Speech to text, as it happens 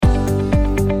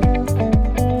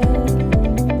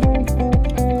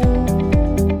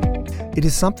It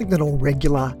is something that all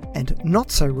regular and not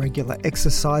so regular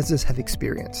exercisers have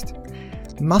experienced.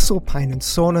 Muscle pain and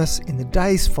soreness in the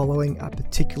days following a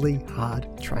particularly hard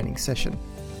training session.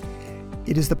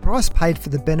 It is the price paid for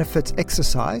the benefits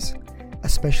exercise,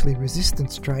 especially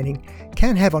resistance training,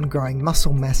 can have on growing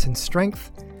muscle mass and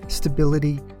strength,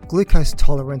 stability, glucose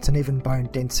tolerance, and even bone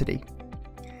density.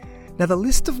 Now, the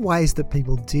list of ways that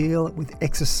people deal with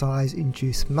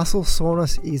exercise-induced muscle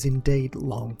soreness is indeed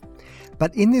long.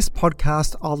 But in this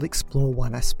podcast, I'll explore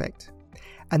one aspect,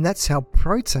 and that's how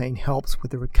protein helps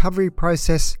with the recovery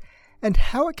process and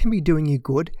how it can be doing you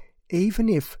good even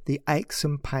if the aches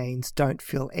and pains don't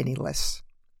feel any less.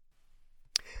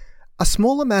 A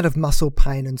small amount of muscle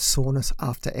pain and soreness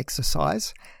after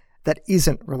exercise, that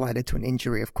isn't related to an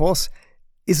injury of course,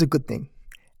 is a good thing,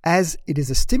 as it is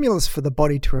a stimulus for the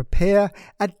body to repair,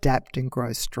 adapt and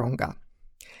grow stronger.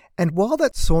 And while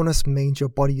that soreness means your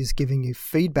body is giving you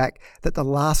feedback that the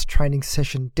last training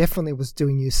session definitely was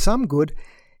doing you some good,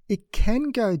 it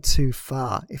can go too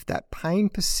far if that pain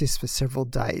persists for several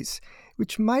days,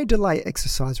 which may delay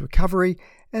exercise recovery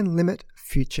and limit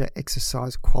future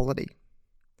exercise quality.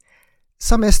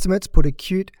 Some estimates put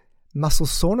acute muscle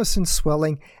soreness and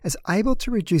swelling as able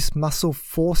to reduce muscle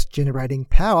force generating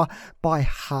power by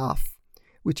half,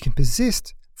 which can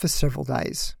persist for several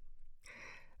days.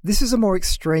 This is a more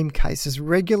extreme case as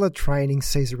regular training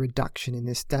sees a reduction in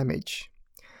this damage.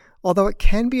 Although it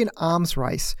can be an arms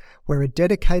race where a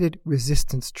dedicated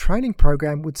resistance training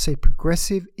program would see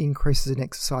progressive increases in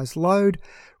exercise load,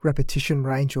 repetition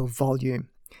range or volume,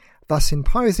 thus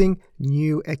imposing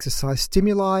new exercise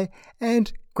stimuli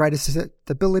and greater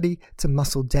susceptibility to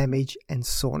muscle damage and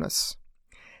soreness.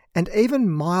 And even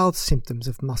mild symptoms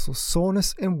of muscle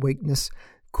soreness and weakness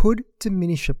could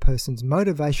diminish a person's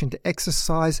motivation to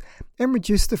exercise and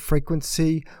reduce the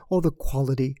frequency or the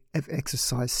quality of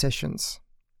exercise sessions.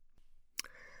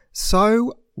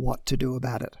 So, what to do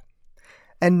about it?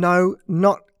 And no,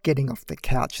 not getting off the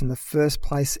couch in the first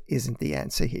place isn't the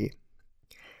answer here.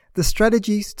 The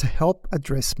strategies to help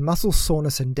address muscle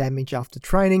soreness and damage after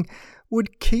training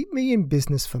would keep me in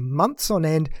business for months on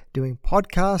end, doing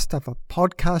podcast after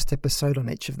podcast episode on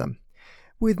each of them,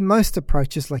 with most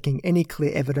approaches lacking any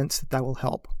clear evidence that they will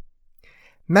help.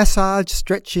 Massage,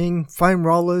 stretching, foam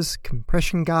rollers,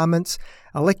 compression garments,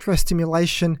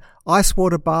 electrostimulation, ice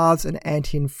water baths and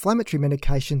anti-inflammatory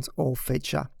medications all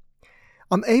feature.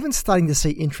 I'm even starting to see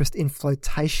interest in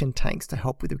flotation tanks to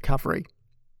help with recovery.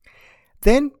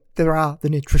 Then there are the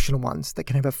nutritional ones that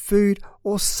can have a food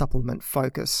or supplement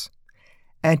focus.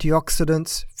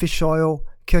 Antioxidants, fish oil,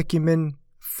 curcumin,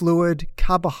 fluid,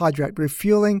 carbohydrate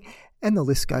refueling, and the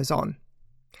list goes on.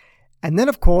 And then,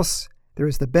 of course, there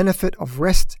is the benefit of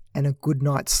rest and a good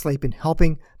night's sleep in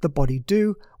helping the body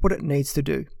do what it needs to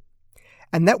do.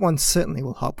 And that one certainly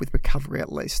will help with recovery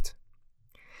at least.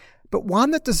 But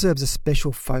one that deserves a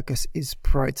special focus is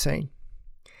protein.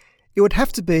 It would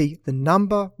have to be the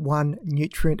number one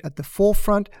nutrient at the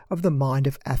forefront of the mind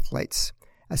of athletes,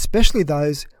 especially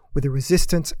those with a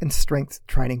resistance and strength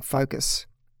training focus.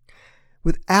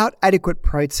 Without adequate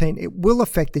protein, it will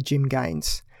affect the gym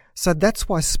gains. So that's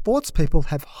why sports people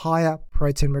have higher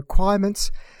protein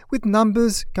requirements, with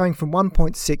numbers going from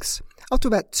 1.6 up to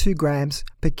about 2 grams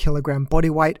per kilogram body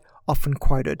weight often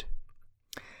quoted.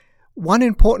 One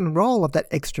important role of that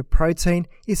extra protein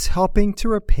is helping to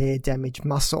repair damaged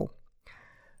muscle.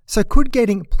 So could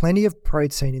getting plenty of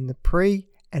protein in the pre-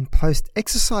 and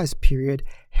post-exercise period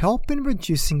help in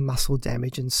reducing muscle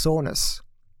damage and soreness?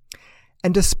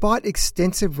 And despite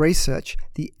extensive research,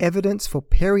 the evidence for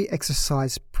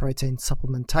peri-exercise protein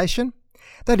supplementation,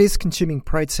 that is consuming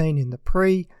protein in the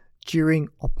pre, during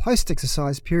or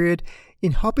post-exercise period,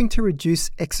 in helping to reduce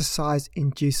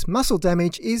exercise-induced muscle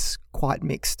damage is quite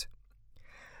mixed.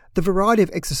 The variety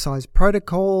of exercise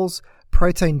protocols,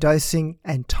 protein dosing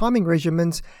and timing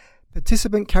regimens,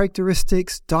 participant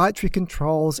characteristics, dietary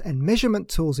controls and measurement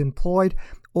tools employed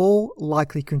all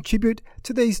likely contribute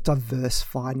to these diverse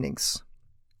findings.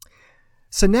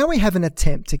 So now we have an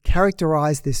attempt to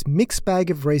characterize this mixed bag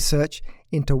of research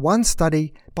into one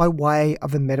study by way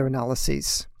of a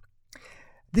meta-analysis.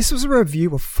 This was a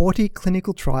review of 40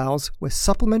 clinical trials where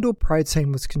supplemental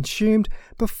protein was consumed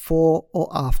before or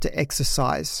after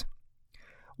exercise.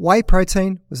 Whey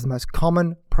protein was the most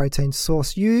common protein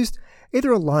source used,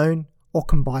 either alone or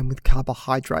combined with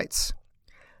carbohydrates.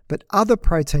 But other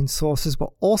protein sources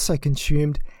were also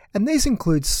consumed, and these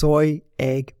include soy,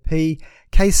 egg, pea,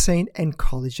 casein, and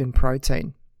collagen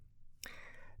protein.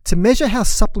 To measure how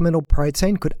supplemental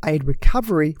protein could aid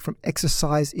recovery from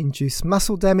exercise-induced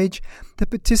muscle damage, the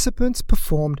participants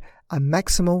performed a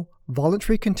maximal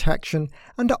voluntary contraction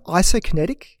under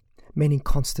isokinetic, meaning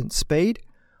constant speed,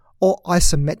 or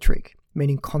isometric,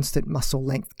 meaning constant muscle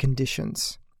length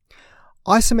conditions.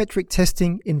 Isometric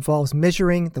testing involves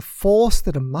measuring the force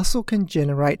that a muscle can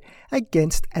generate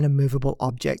against an immovable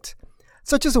object,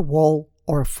 such as a wall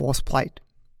or a force plate,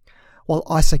 while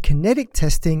isokinetic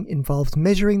testing involves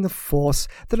measuring the force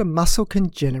that a muscle can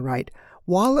generate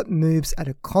while it moves at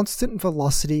a constant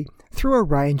velocity through a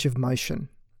range of motion.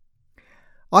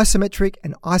 Isometric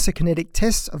and isokinetic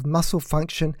tests of muscle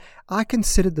function are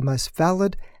considered the most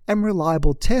valid and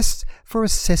reliable tests for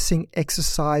assessing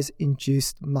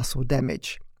exercise-induced muscle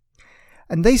damage.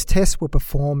 And these tests were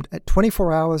performed at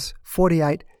 24 hours,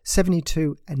 48,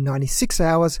 72, and 96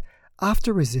 hours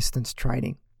after resistance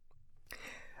training.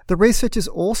 The researchers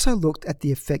also looked at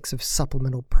the effects of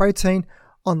supplemental protein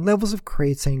on levels of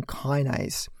creatine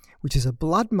kinase, which is a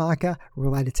blood marker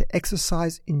related to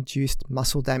exercise-induced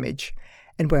muscle damage,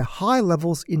 and where high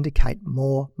levels indicate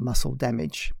more muscle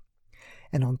damage.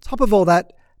 And on top of all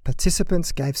that,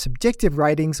 participants gave subjective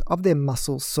ratings of their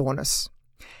muscle soreness.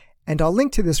 And I'll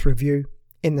link to this review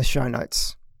in the show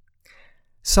notes.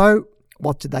 So,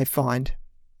 what did they find?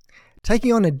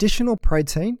 Taking on additional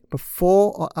protein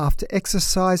before or after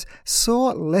exercise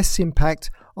saw less impact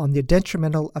on the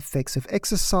detrimental effects of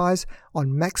exercise on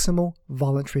maximal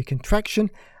voluntary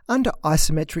contraction under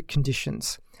isometric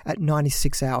conditions at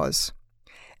 96 hours.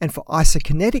 And for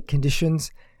isokinetic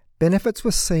conditions, benefits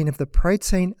were seen of the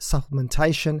protein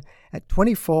supplementation at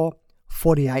 24,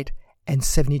 48, and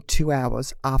 72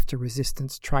 hours after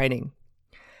resistance training.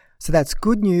 So that's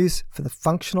good news for the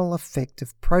functional effect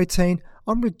of protein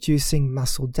on reducing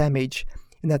muscle damage,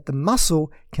 in that the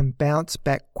muscle can bounce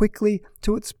back quickly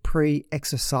to its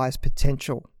pre-exercise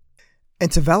potential.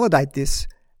 And to validate this,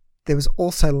 there was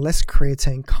also less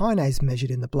creatine kinase measured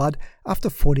in the blood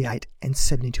after 48 and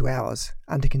 72 hours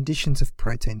under conditions of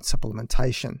protein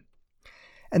supplementation.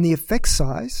 And the effect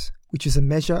size, which is a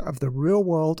measure of the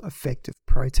real-world effect of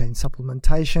protein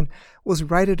supplementation, was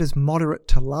rated as moderate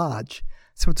to large.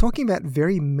 So we're talking about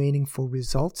very meaningful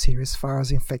results here as far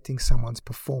as affecting someone's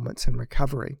performance and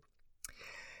recovery.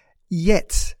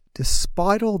 Yet,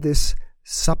 despite all this,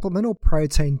 supplemental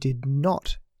protein did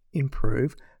not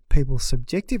improve people's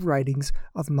subjective ratings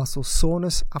of muscle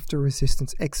soreness after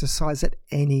resistance exercise at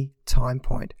any time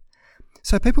point.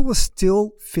 So people were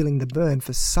still feeling the burn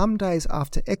for some days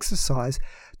after exercise,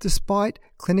 despite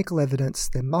clinical evidence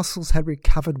their muscles had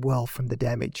recovered well from the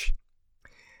damage.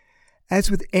 As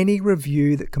with any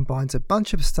review that combines a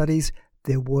bunch of studies,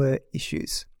 there were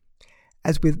issues.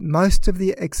 As with most of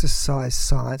the exercise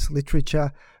science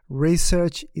literature,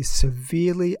 research is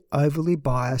severely overly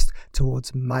biased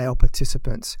towards male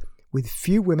participants, with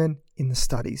few women in the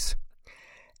studies.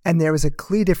 And there is a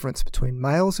clear difference between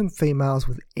males and females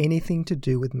with anything to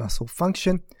do with muscle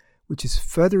function, which is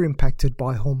further impacted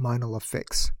by hormonal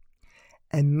effects.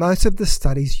 And most of the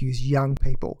studies use young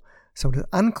people, so it is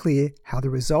unclear how the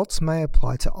results may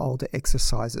apply to older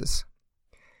exercisers.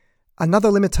 Another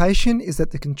limitation is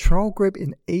that the control group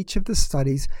in each of the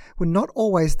studies were not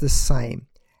always the same,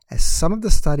 as some of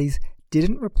the studies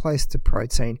didn't replace the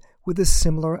protein with a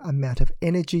similar amount of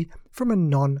energy from a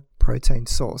non-protein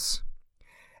source.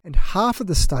 And half of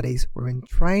the studies were in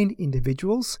trained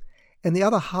individuals and the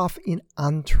other half in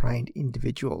untrained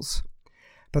individuals.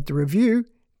 But the review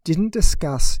didn't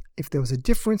discuss if there was a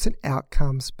difference in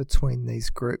outcomes between these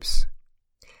groups.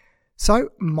 So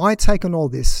my take on all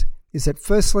this is that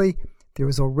firstly, there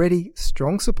is already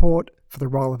strong support for the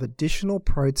role of additional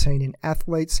protein in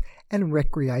athletes and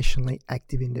recreationally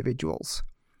active individuals.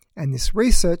 And this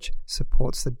research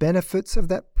supports the benefits of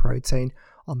that protein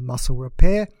on muscle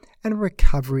repair and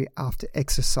recovery after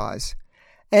exercise,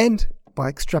 and by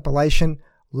extrapolation,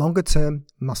 longer-term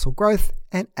muscle growth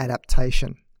and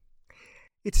adaptation.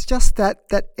 It's just that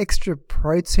extra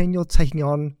protein you're taking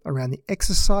on around the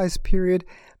exercise period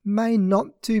may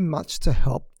not do much to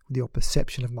help with your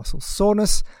perception of muscle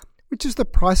soreness, which is the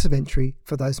price of entry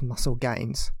for those muscle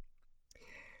gains.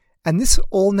 And this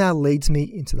all now leads me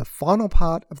into the final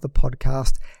part of the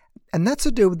podcast, and that's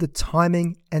to do with the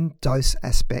timing and dose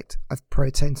aspect of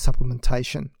protein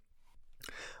supplementation.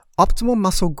 Optimal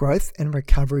muscle growth and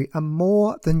recovery are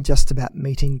more than just about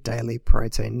meeting daily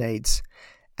protein needs.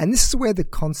 And this is where the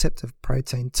concept of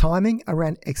protein timing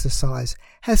around exercise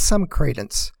has some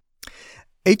credence.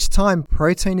 Each time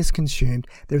protein is consumed,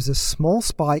 there is a small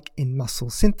spike in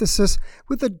muscle synthesis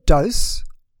with a dose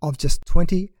of just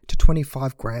 20 to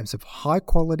 25 grams of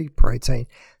high-quality protein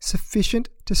sufficient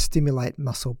to stimulate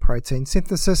muscle protein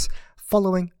synthesis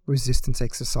following resistance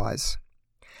exercise.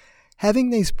 Having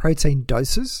these protein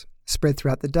doses, spread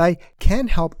throughout the day can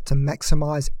help to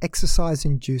maximize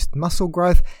exercise-induced muscle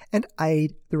growth and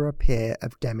aid the repair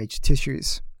of damaged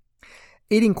tissues.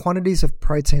 Eating quantities of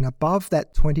protein above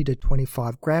that 20 to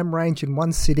 25 gram range in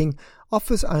one sitting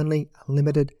offers only a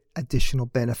limited additional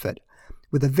benefit,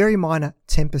 with a very minor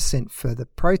 10% further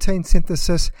protein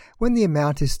synthesis when the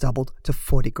amount is doubled to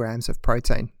 40 grams of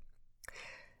protein.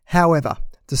 However,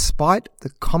 despite the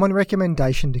common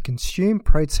recommendation to consume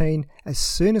protein as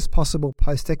soon as possible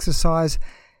post-exercise,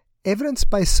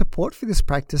 evidence-based support for this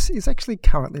practice is actually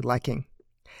currently lacking.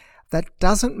 That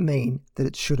doesn't mean that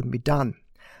it shouldn't be done,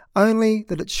 only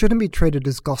that it shouldn't be treated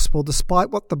as gospel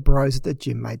despite what the bros at the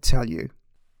gym may tell you.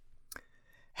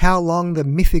 How long the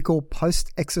mythical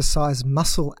post-exercise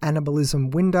muscle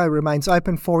anabolism window remains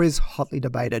open for is hotly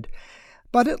debated,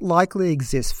 but it likely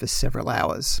exists for several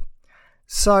hours.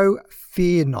 So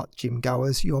fear not, gym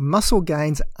goers, your muscle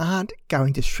gains aren't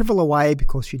going to shrivel away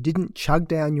because you didn't chug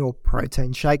down your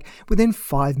protein shake within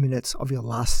 5 minutes of your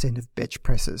last set of bench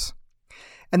presses.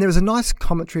 And there is a nice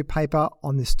commentary paper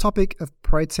on this topic of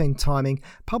protein timing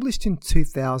published in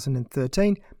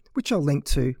 2013, which I'll link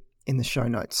to in the show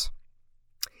notes.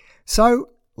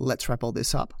 So let's wrap all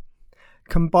this up.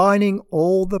 Combining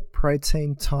all the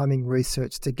protein timing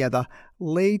research together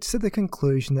leads to the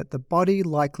conclusion that the body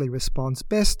likely responds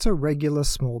best to regular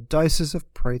small doses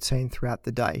of protein throughout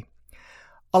the day.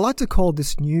 I like to call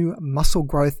this new muscle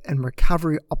growth and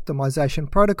recovery optimization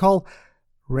protocol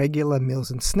regular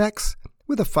meals and snacks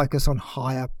with a focus on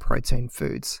higher protein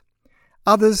foods.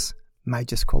 Others may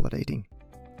just call it eating.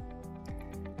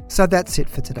 So that's it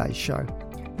for today's show.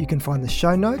 You can find the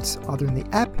show notes either in the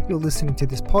app you're listening to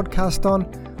this podcast on,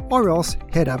 or else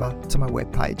head over to my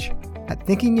webpage at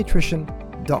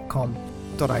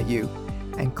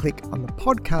thinkingnutrition.com.au and click on the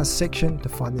podcast section to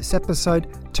find this episode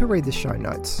to read the show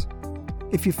notes.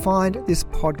 If you find this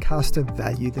podcast of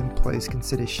value, then please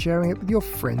consider sharing it with your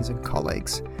friends and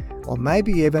colleagues, or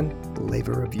maybe even leave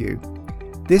a review.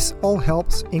 This all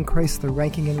helps increase the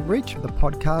ranking and reach of the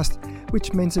podcast,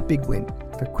 which means a big win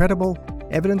for credible,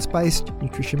 evidence-based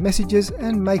nutrition messages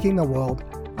and making the world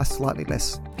a slightly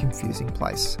less confusing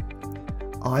place.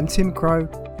 I'm Tim Crow,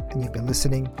 and you've been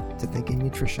listening to Thinking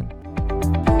Nutrition.